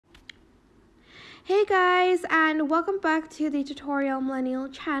Hey guys, and welcome back to the Tutorial Millennial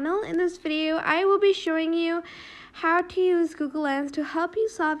channel. In this video, I will be showing you how to use Google Lens to help you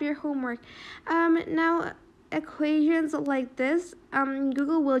solve your homework. Now, equations like this,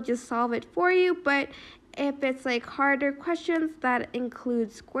 Google will just solve it for you, but if it's like harder questions that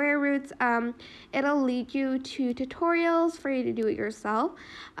include square roots, it'll lead you to tutorials for you to do it yourself.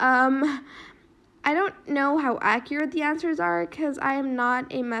 I don't know how accurate the answers are because I am not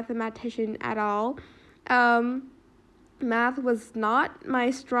a mathematician at all. Math was not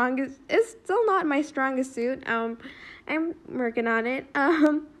my strongest, is still not my strongest suit. I'm working on it.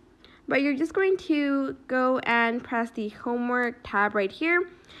 But you're just going to go and press the homework tab right here.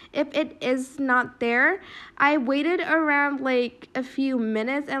 If it is not there, I waited around like a few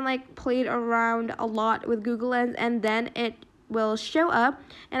minutes and like played around a lot with Google Lens, and then it will show up,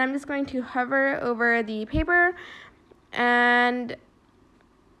 and I'm just going to hover over the paper and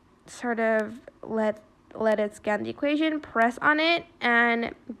sort of let it scan the equation, press on it,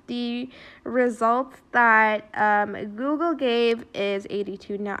 and the result that Google gave is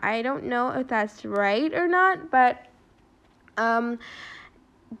 82. Now, I don't know if that's right or not, but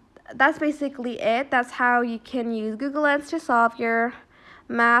that's basically it. That's how you can use Google Lens to solve your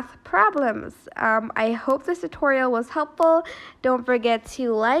math problems. I hope this tutorial was helpful. Don't forget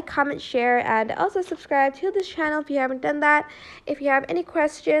to like, comment, share, and also subscribe to this channel if you haven't done that. If you have any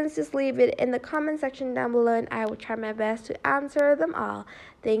questions, just leave it in the comment section down below, and I will try my best to answer them all.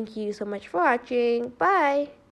 Thank you so much for watching. Bye!